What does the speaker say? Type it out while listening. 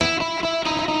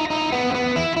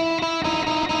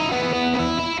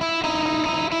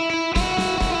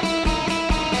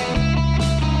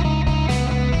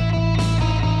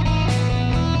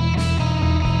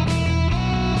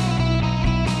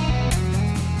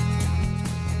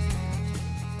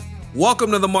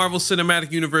Welcome to the Marvel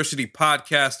Cinematic University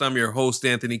podcast. I'm your host,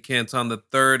 Anthony Canton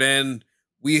III, and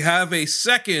we have a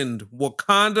second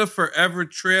Wakanda Forever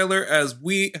trailer as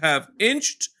we have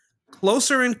inched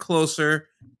closer and closer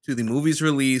to the movie's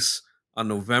release on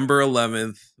November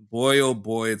 11th. Boy, oh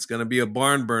boy, it's going to be a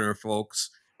barn burner, folks.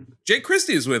 Jake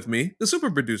Christie is with me, the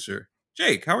super producer.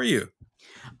 Jake, how are you?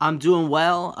 I'm doing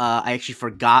well. I actually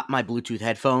forgot my Bluetooth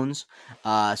headphones,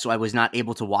 so I was not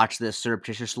able to watch this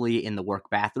surreptitiously in the work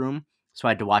bathroom. So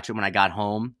I had to watch it when I got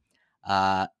home.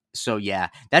 So yeah,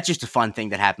 that's just a fun thing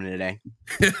that happened today.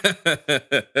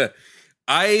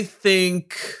 I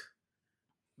think,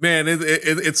 man,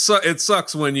 it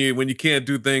sucks when you can't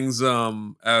do things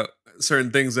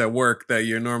certain things at work that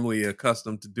you're normally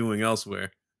accustomed to doing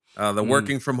elsewhere. The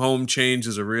working from home change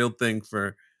is a real thing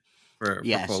for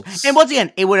Yes, folks. and once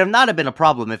again, it would have not have been a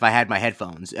problem if I had my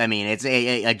headphones. I mean, it's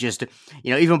I just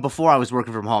even before I was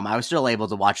working from home, I was still able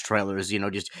to watch trailers.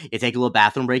 Just you take a little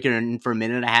bathroom break, and for a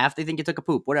minute and a half, they think you took a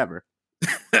poop, whatever.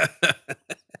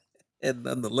 And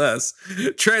nonetheless,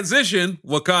 transition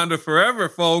Wakanda Forever,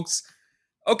 folks.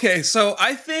 Okay, so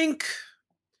I think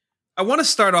I want to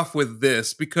start off with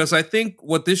this because I think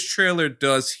what this trailer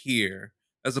does here,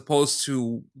 as opposed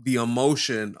to the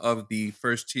emotion of the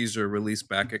first teaser released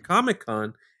back at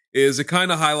Comic-Con, is it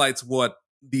kind of highlights what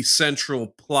the central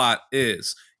plot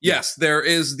is. Yes, there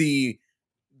is the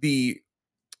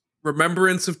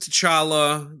remembrance of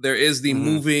T'Challa. There is the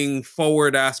moving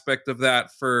forward aspect of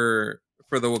that for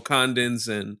the Wakandans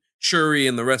and Shuri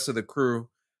and the rest of the crew.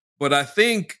 But I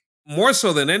think more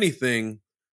so than anything,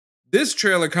 this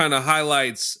trailer kind of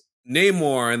highlights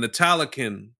Namor and the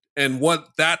Talokan and what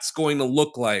that's going to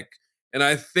look like. And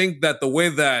I think that the way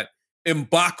that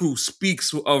M'Baku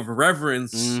speaks of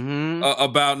reverence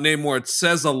about Namor, it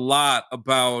says a lot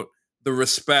about the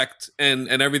respect and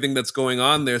everything that's going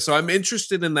on there. So I'm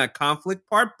interested in that conflict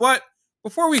part. But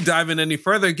before we dive in any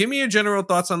further, give me your general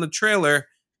thoughts on the trailer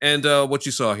and what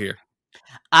you saw here.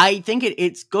 I think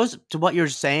it goes to what you're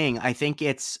saying. I think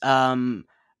it's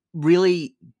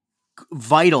really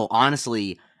vital,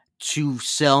 honestly, to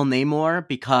sell Namor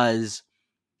because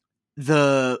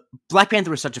the Black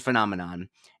Panther is such a phenomenon,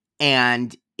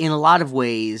 and in a lot of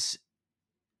ways,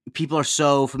 people are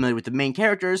so familiar with the main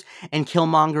characters, and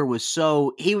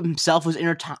Killmonger he himself was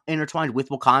intertwined with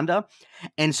Wakanda,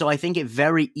 and so I think it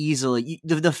very easily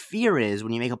the fear is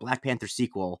when you make a Black Panther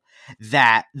sequel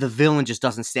that the villain just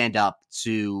doesn't stand up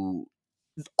to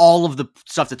all of the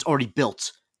stuff that's already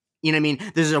built. You know what I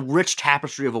mean? There's a rich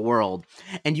tapestry of a world,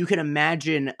 and you can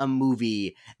imagine a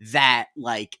movie that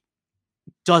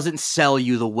doesn't sell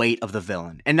you the weight of the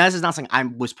villain. And that is not something I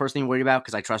was personally worried about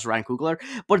because I trust Ryan Coogler,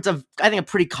 but it's I think a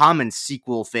pretty common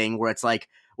sequel thing where it's like,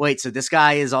 wait, so this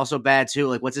guy is also bad too?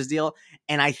 Like, what's his deal?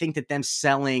 And I think that them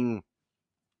selling,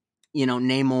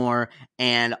 Namor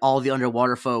and all the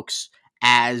underwater folks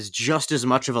as just as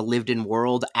much of a lived-in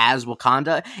world as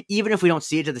Wakanda, even if we don't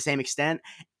see it to the same extent,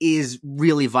 is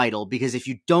really vital because if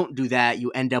you don't do that, you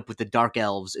end up with the Dark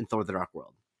Elves in Thor: The Dark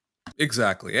World.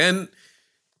 Exactly. And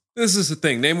this is the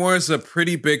thing. Namor is a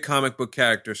pretty big comic book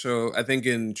character, so I think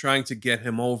in trying to get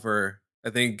him over, I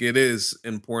think it is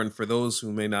important for those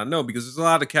who may not know because there's a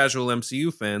lot of casual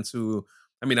MCU fans who,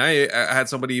 I mean, I had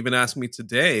somebody even ask me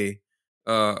today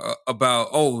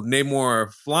about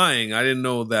Namor flying. I didn't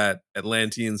know that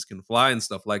Atlanteans can fly and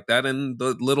stuff like that, and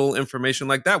the little information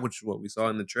like that, which is what we saw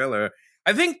in the trailer.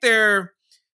 I think they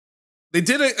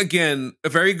did again a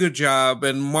very good job,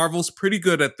 and Marvel's pretty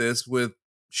good at this with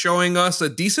showing us a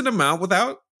decent amount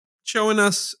without showing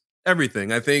us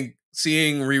everything. I think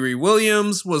seeing Riri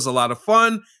Williams was a lot of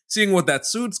fun. Seeing what that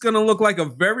suit's going to look like, a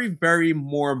very, very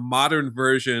more modern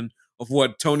version of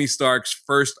what Tony Stark's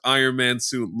first Iron Man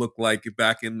suit looked like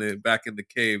back in the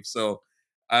cave. So,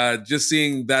 just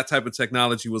seeing that type of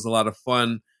technology was a lot of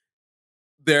fun.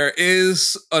 There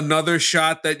is another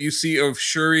shot that you see of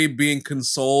Shuri being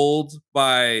consoled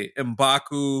by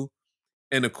M'Baku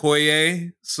and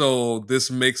Okoye. So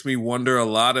this makes me wonder a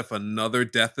lot if another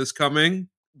death is coming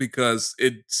because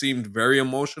it seemed very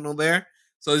emotional there.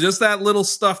 So just that little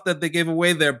stuff that they gave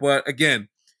away there. But again,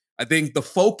 I think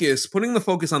putting the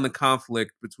focus on the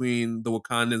conflict between the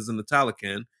Wakandans and the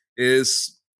Talokan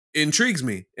intrigues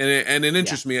me and it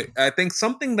interests me. I think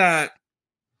something that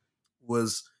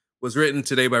was written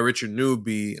today by Richard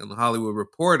Newby on the Hollywood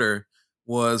Reporter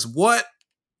was what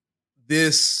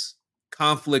this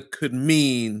conflict could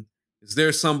mean. Is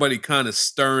there somebody kind of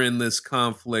stirring this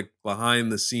conflict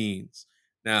behind the scenes?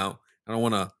 Now, I don't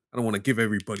want to give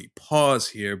everybody pause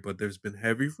here, but there's been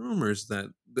heavy rumors that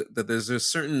there's a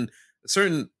certain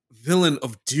villain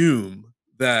of doom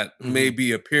that may Mhm.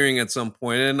 be appearing at some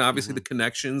point, and obviously the Mhm.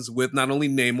 connections with not only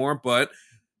Namor but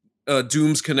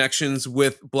Doom's connections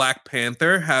with Black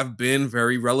Panther have been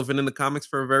very relevant in the comics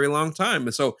for a very long time.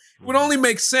 And so it would Mhm. only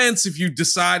make sense if you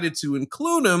decided to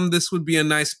include him. This would be a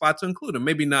nice spot to include him.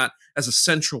 Maybe not as a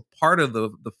central part of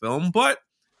the film, but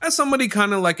as somebody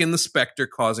kind of like in the Spectre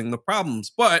causing the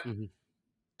problems. But Mhm.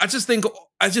 I just think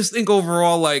I just think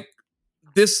overall, like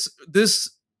this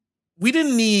we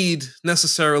didn't need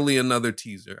necessarily another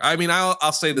teaser. I mean,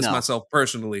 I'll say this No. myself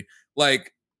personally.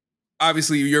 Like,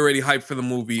 obviously you're already hyped for the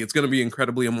movie. It's going to be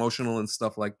incredibly emotional and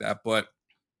stuff like that. But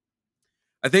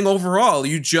I think overall,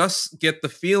 you just get the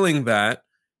feeling that,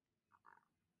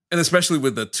 and especially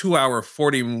with the 2 hour,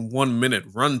 41 minute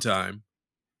runtime,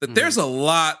 that Mhm. there's a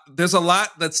lot Yeah.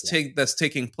 that's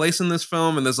taking place in this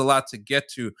film, and there's a lot to get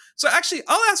to. So actually,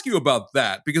 I'll ask you about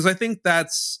that because I think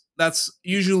that's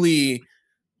usually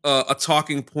a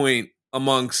talking point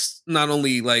amongst not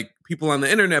only like people on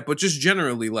the internet, but just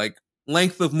generally like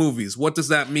length of movies. What does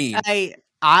that mean?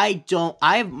 I don't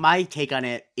I my take on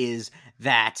it is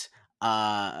that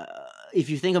uh if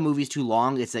you think a movie's too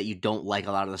long, it's that you don't like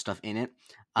a lot of the stuff in it.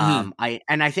 Hmm. I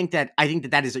think that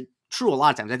is true a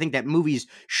lot of times. I think that movies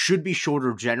should be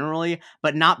shorter generally,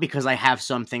 but not because I have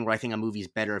something where I think a movie's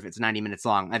better if it's 90 minutes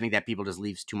long. I think that people just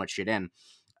leaves too much shit in.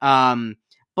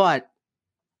 But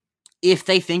if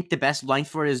they think the best length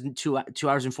for it is 2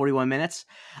 hours and 41 minutes,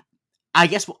 I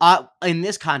guess in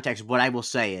this context, what I will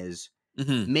say is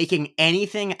Hmm. making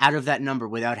anything out of that number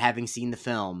without having seen the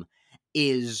film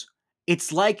is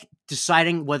it's like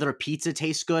deciding whether a pizza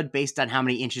tastes good based on how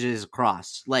many inches it is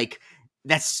across. Like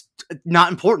that's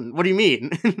not important. What do you mean?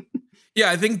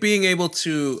 Yeah, I think being able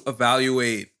to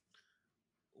evaluate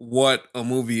what a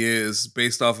movie is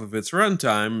based off of its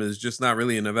runtime is just not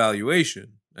really an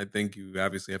evaluation. I think you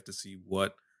obviously have to see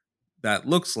what that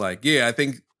looks like. Yeah, I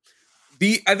think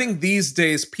these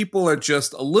days people are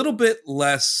just a little bit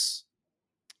less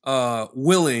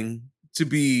willing to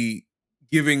be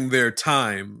giving their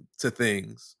time to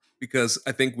things because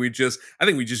I think we just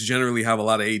generally have a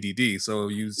lot of ADD. So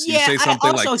you Yeah, say I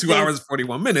something like also 2 hours think and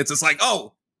 41 minutes, it's like,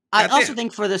 oh, I also goddamn.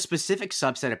 think for the specific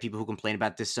subset of people who complain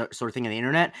about this sort of thing on the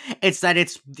internet, it's that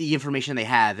it's the information they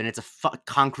have and it's a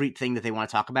concrete thing that they want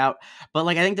to talk about. But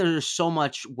like, I think there's so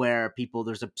much where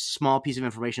there's a small piece of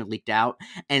information leaked out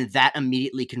and that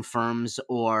immediately confirms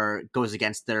or goes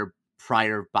against their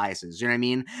prior biases. You know what I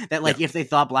mean? That Yeah. like, if they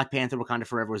thought Black Panther Wakanda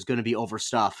Forever was going to be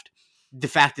overstuffed, the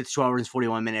fact that it's 2 hours and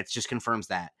 41 minutes just confirms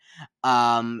that.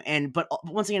 But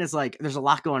once again, it's like, there's a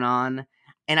lot going on.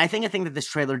 And I think that this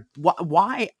trailer,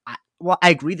 I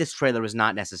agree this trailer was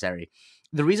not necessary.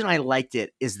 The reason I liked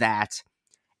it is that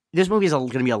this movie is going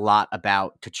to be a lot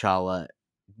about T'Challa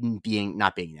being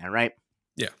not being there, right?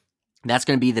 Yeah. That's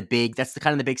going to be that's the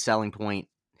kind of the big selling point.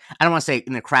 I don't want to say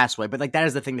in a crass way, but like that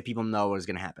is the thing that people know is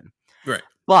going to happen. Right.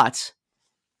 But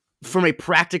from a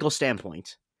practical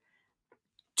standpoint,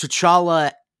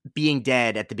 T'Challa being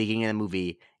dead at the beginning of the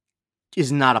movie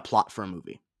is not a plot for a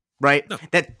movie, right? No.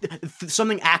 That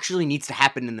something actually needs to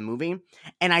happen in the movie.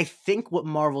 And I think what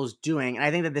Marvel's doing, and I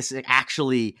think that this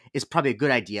actually is probably a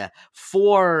good idea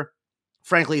for,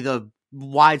 frankly, the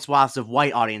wide swaths of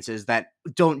white audiences that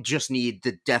don't just need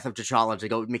the death of T'Challa to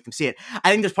go make them see it.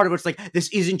 I think there's part of it's like, this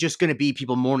isn't just going to be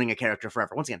people mourning a character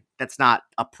forever. Once again, that's not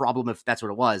a problem if that's what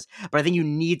it was. But I think you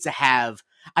need to have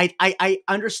I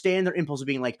understand their impulse of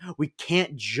being like, we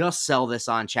can't just sell this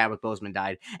on Chadwick Boseman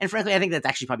died. And frankly, I think that's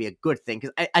actually probably a good thing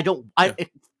because I Yeah.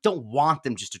 don't want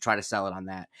them just to try to sell it on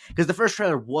that because the first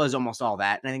trailer was almost all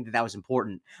that, and I think that was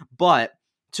important. But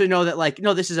to know that like,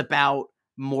 no, this is about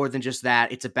more than just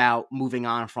that. It's about moving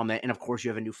on from it, and of course, you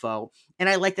have a new foe. And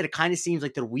I like that it kind of seems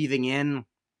like they're weaving in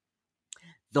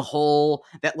the whole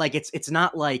that like it's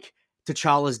not like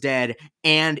T'Challa's dead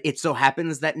and it so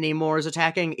happens that Namor is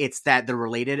attacking. It's that they're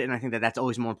related, and I think that that's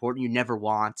always more important.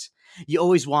 You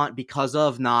always want because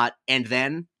of, not and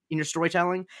then in your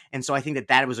storytelling. And so I think that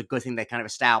that was a good thing that kind of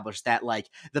established that like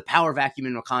the power vacuum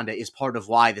in Wakanda is part of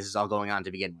why this is all going on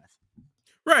to begin with.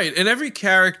 Right. And every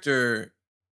character,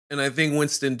 and I think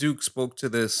Winston Duke spoke to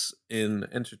this in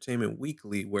Entertainment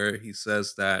Weekly, where he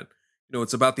says that,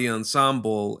 it's about the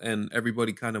ensemble and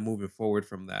everybody kind of moving forward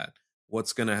from that.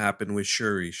 What's going to happen with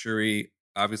Shuri? Shuri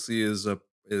obviously is a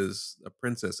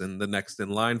princess and the next in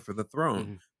line for the throne.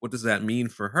 Mm-hmm. What does that mean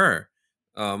for her?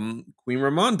 Queen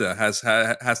Ramonda has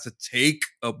to take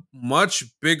a much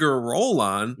bigger role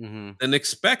on Mm-hmm. than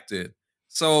expected.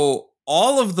 So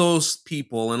all of those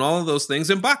people and all of those things,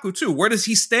 and Baku too, where does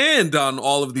he stand on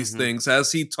all of these Mm-hmm. things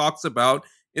as he talks about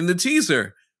in the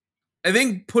teaser? I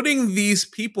think putting these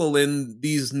people in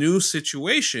these new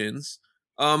situations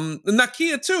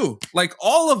Nakia too. Like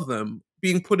all of them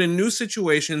being put in new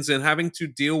situations and having to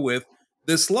deal with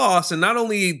this loss, and not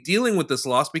only dealing with this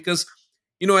loss because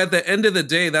at the end of the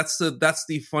day, that's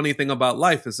the funny thing about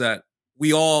life is that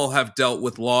we all have dealt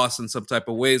with loss in some type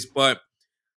of ways, but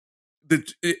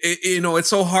it's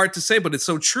so hard to say, but it's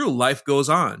so true. Life goes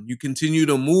on. You continue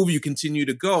to move, you continue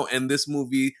to go, and this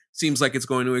movie seems like it's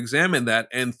going to examine that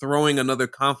and throwing another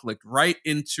conflict right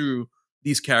into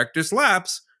these characters'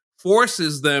 laps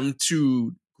forces them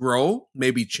to grow,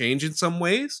 maybe change in some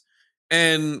ways.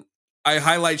 And I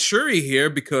highlight Shuri here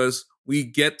because we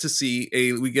get to see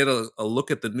a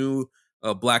look at the new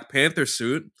Black Panther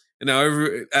suit. And now,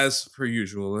 as per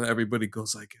usual, everybody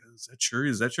goes like, "Is that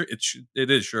Shuri? Is that Shuri?" It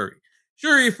is Shuri.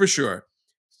 Shuri for sure.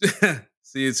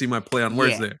 see my play on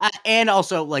words there. And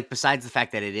also, like, besides the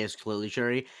fact that it is clearly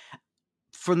Shuri,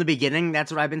 from the beginning,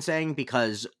 that's what I've been saying,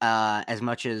 because as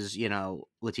much as,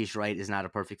 Letitia Wright is not a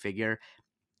perfect figure,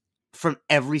 from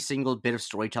every single bit of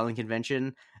storytelling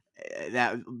convention,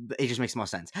 that it just makes more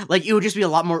sense. Like, it would just be a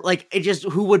lot more, like, it just,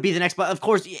 who would be the next, but of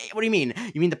course, what do you mean?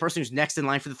 You mean the person who's next in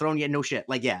line for the throne? Yeah, no shit.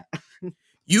 Like, yeah.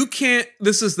 You can't.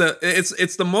 It's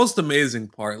the most amazing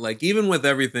part. Like even with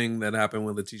everything that happened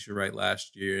with Letitia Wright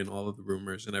last year and all of the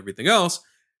rumors and everything else,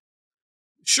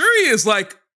 Shuri is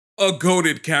like a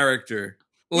goated character.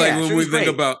 Like when we think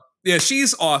about,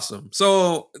 she's awesome.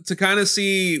 So to kind of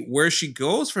see where she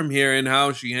goes from here and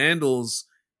how she handles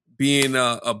being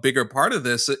a bigger part of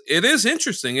this, it is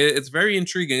interesting. It's very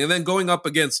intriguing. And then going up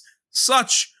against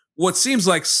what seems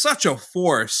like such a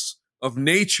force of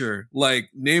nature, like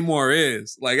Namor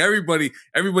is. Like everybody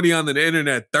on the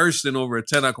internet thirsting over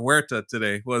Tenoch Huerta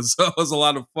today was a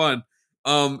lot of fun.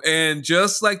 And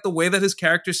just like the way that his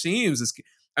character seems,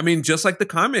 just like the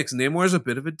comics, Namor is a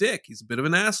bit of a dick. He's a bit of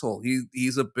an asshole.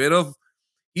 He's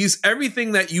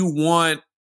everything that you want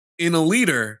in a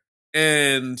leader,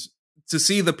 and to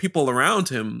see the people around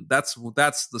him, that's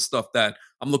the stuff that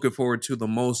I'm looking forward to the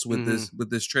most with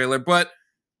this trailer. But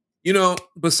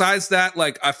besides that,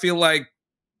 like I feel like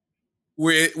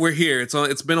we're here.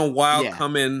 It's been a while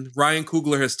coming. Ryan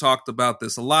Coogler has talked about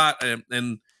this a lot, and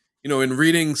in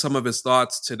reading some of his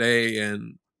thoughts today,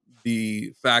 and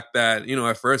the fact that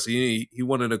at first he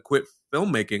wanted to quit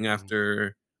filmmaking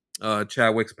after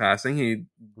Chadwick's passing. He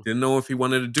didn't know if he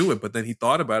wanted to do it, but then he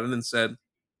thought about it and said,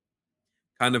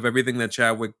 kind of everything that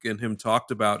Chadwick and him talked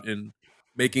about in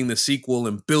making the sequel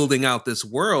and building out this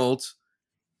world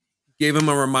gave him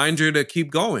a reminder to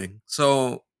keep going.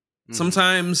 So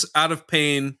sometimes out of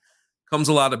pain comes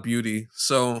a lot of beauty.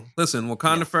 So listen,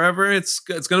 Wakanda Forever, it's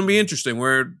going to be interesting.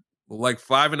 We're like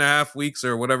 5.5 weeks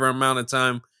or whatever amount of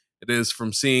time it is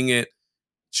from seeing it.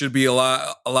 Should be a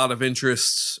lot of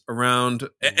interest around.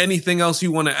 Anything else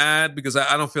you want to add? Because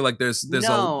I don't feel like there's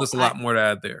a lot more to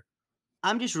add there.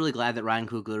 I'm just really glad that Ryan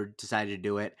Coogler decided to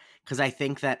do it, because I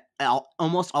think that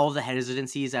almost all of the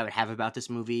hesitancies I would have about this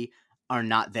movie are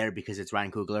not there because it's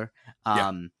Ryan Coogler.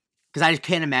 Because I just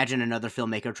can't imagine another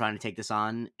filmmaker trying to take this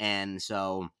on. And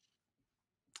so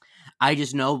I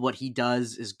just know what he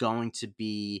does is going to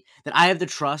be, that I have the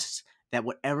trust that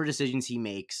whatever decisions he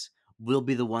makes will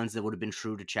be the ones that would have been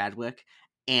true to Chadwick.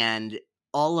 And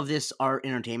all of this art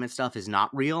entertainment stuff is not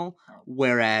real.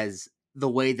 Whereas the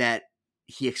way that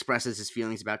he expresses his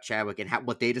feelings about Chadwick and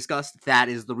what they discussed, that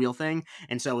is the real thing.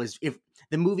 And so if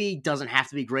the movie doesn't have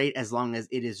to be great as long as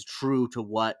it is true to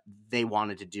what they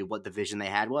wanted to do, what the vision they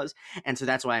had was. And so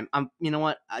that's why I'm you know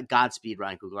what? Godspeed,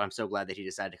 Ryan Coogler. I'm so glad that he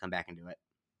decided to come back and do it.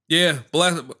 Yeah,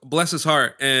 bless his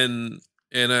heart, and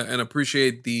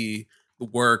appreciate the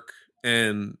work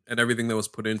and everything that was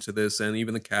put into this, and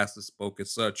even the cast that spoke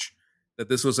as such, that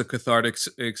this was a cathartic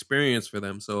experience for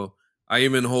them. So I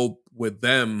even hope with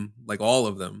them, like all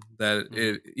of them, that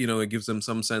it gives them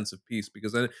some sense of peace,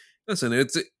 because listen,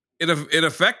 it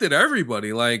affected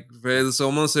everybody. Like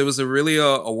it was really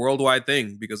a worldwide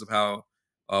thing because of how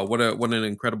what an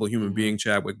incredible human being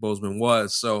Chadwick Boseman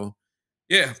was. So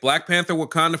yeah, Black Panther: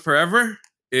 Wakanda Forever.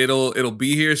 It'll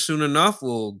be here soon enough.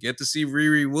 We'll get to see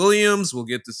Riri Williams. We'll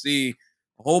get to see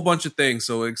a whole bunch of things.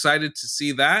 So excited to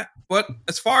see that. But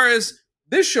as far as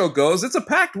this show goes, it's a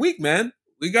packed week, man.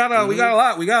 We got a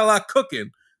lot. We got a lot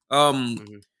cooking.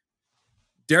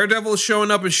 Daredevil is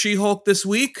showing up as She-Hulk this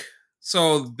week,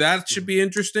 so that should be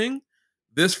interesting.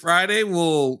 This Friday,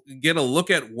 we'll get a look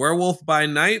at Werewolf by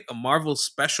Night, a Marvel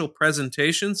special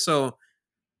presentation. So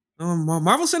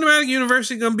Marvel Cinematic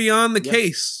Universe is going to be on the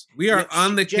case. We are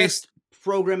on the case.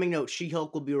 Programming note,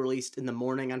 She-Hulk will be released in the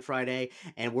morning on Friday,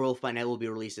 and Werewolf by Night will be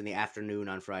released in the afternoon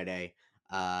on Friday.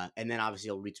 And then obviously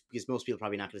you'll reach, because most people are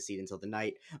probably not going to see it until the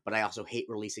night, but I also hate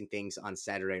releasing things on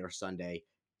Saturday or Sunday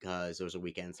because it was a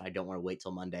weekend, so I don't want to wait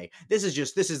till Monday. This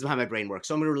is how my brain works.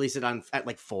 So I'm gonna release it at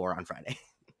like 4 on Friday.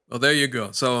 Well, there you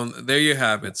go. So there you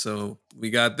have it. So we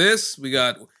got this. We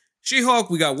got She-Hulk.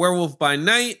 We got Werewolf by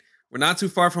Night. We're not too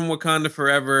far from Wakanda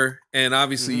Forever. And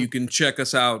obviously you can check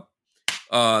us out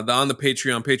on the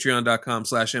Patreon,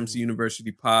 patreon.com/MC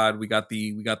University Pod. We got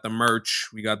the merch.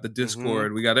 We got the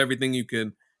Discord. We got everything you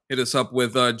can hit us up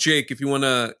with. Jake, if you want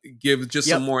to give just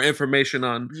some more information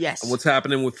on what's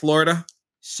happening with Florida.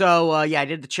 So, I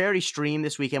did the charity stream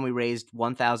this weekend. We raised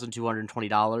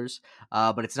 $1,220,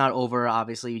 but it's not over.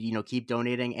 Obviously, keep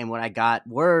donating. And what I got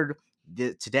word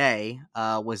today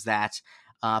was that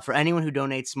for anyone who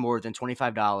donates more than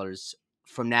 $25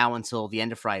 from now until the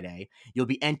end of Friday, you'll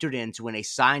be entered in to win a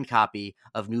signed copy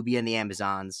of Nubia and the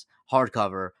Amazons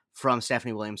hardcover from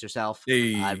Stephanie Williams herself.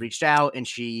 I reached out, and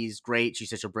she's great. She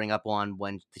said she'll bring up one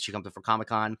when she comes up for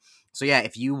Comic-Con. So, yeah,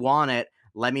 if you want it,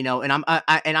 let me know, and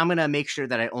I'm gonna make sure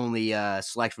that I only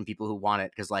select from people who want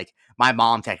it, because like my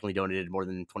mom technically donated more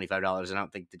than $25, and I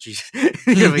don't think that she's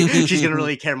she's gonna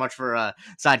really care much for a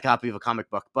side copy of a comic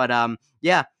book. But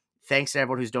thanks to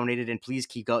everyone who's donated, and please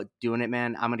keep doing it,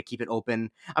 man. I'm gonna keep it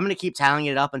open. I'm gonna keep tallying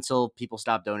it up until people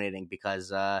stop donating,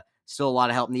 because still a lot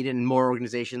of help needed and more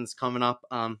organizations coming up.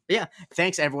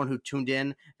 Thanks to everyone who tuned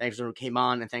in, thanks to everyone who came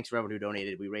on, and thanks for everyone who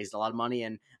donated. We raised a lot of money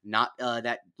and not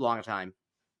that long a time.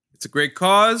 It's a great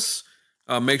cause.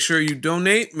 Make sure you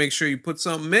donate. Make sure you put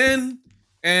something in.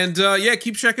 And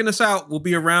keep checking us out. We'll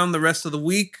be around the rest of the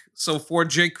week. So for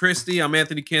Jake Christie, I'm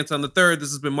Anthony Canton III. This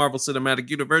has been Marvel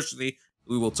Cinematic University.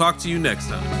 We will talk to you next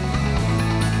time.